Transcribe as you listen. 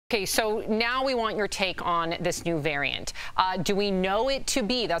Okay, so now we want your take on this new variant. Do we know it to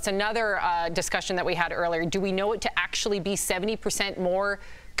be, that's another discussion that we had earlier, do we know it to actually be 70% more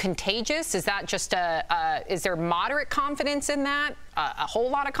contagious? Is that just is there moderate confidence in that? A whole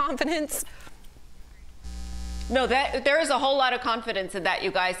lot of confidence? No, there is a whole lot of confidence in that,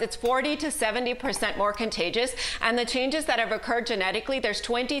 you guys. It's 40 to 70% more contagious, and the changes that have occurred genetically, there's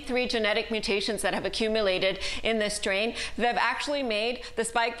 23 genetic mutations that have accumulated in this strain that have actually made the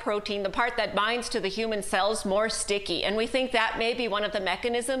spike protein, the part that binds to the human cells, more sticky, and we think that may be one of the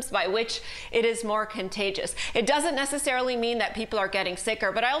mechanisms by which it is more contagious. It doesn't necessarily mean that people are getting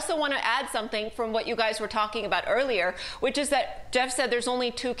sicker, but I also want to add something from what you guys were talking about earlier, which is that Jeff said there's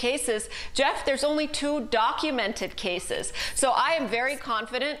only 2 cases. Jeff, there's only 2 documented cases. So I am very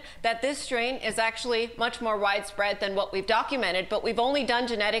confident that this strain is actually much more widespread than what we've documented, but we've only done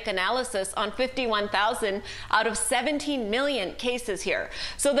genetic analysis on 51,000 out of 17 million cases here.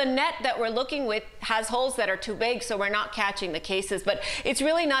 So the net that we're looking with has holes that are too big, so we're not catching the cases. But it's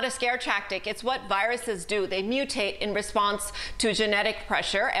really not a scare tactic. It's what viruses do. They mutate in response to genetic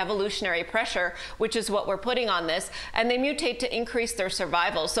pressure, evolutionary pressure, which is what we're putting on this, and they mutate to increase their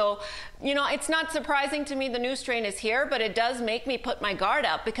survival. So, you know, it's not surprising to me the new strain is here, but it does make me put my guard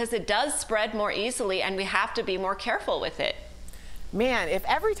up because it does spread more easily and we have to be more careful with it. Man, if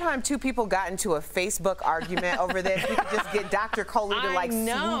every time 2 people got into a Facebook argument over this, we could just get Dr. Kohli to like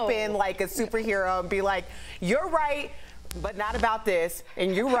swoop in like a superhero and be like, you're right, but not about this,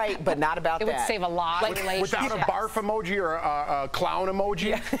 and you're right, but not about that. It would save a lot of relationships. Without a barf emoji or a clown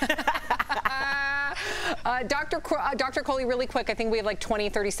emoji? Dr. Kohli, really quick, I think we have like 20,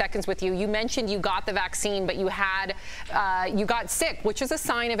 30 seconds with you. You mentioned you got the vaccine, but you got sick, which is a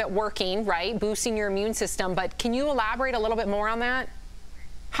sign of it working, right? Boosting your immune system. But can you elaborate a little bit more on that?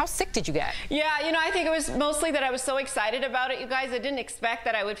 How sick did you get? Yeah, you know, I think it was mostly that I was so excited about it, you guys. I didn't expect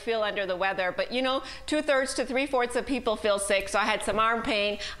that I would feel under the weather. But, you know, 2/3 to 3/4 of people feel sick. So I had some arm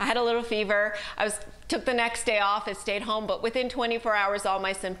pain. I had a little fever. Took the next day off and stayed home. But within 24 hours, all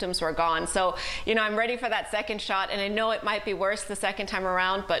my symptoms were gone. So, you know, I'm ready for that second shot. And I know it might be worse the second time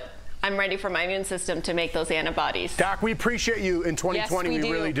around, but I'm ready for my immune system to make those antibodies. Doc, we appreciate you in 2020. Yes,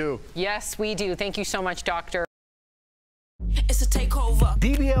 we really do. Yes, we do. Thank you so much, Doctor. It's a takeover.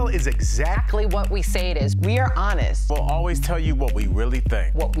 DBL is exactly what we say it is. We are honest. We'll always tell you what we really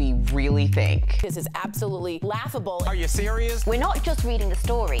think. What we really think. This is absolutely laughable. Are you serious? We're not just reading the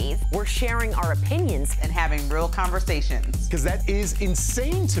stories. We're sharing our opinions and having real conversations. Because that is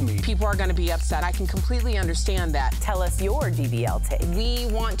insane to me. People are going to be upset. I can completely understand that. Tell us your DBL take. We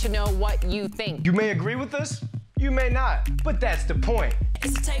want to know what you think. You may agree with us, you may not, but that's the point.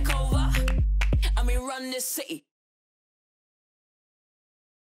 It's a takeover. I mean, run this city.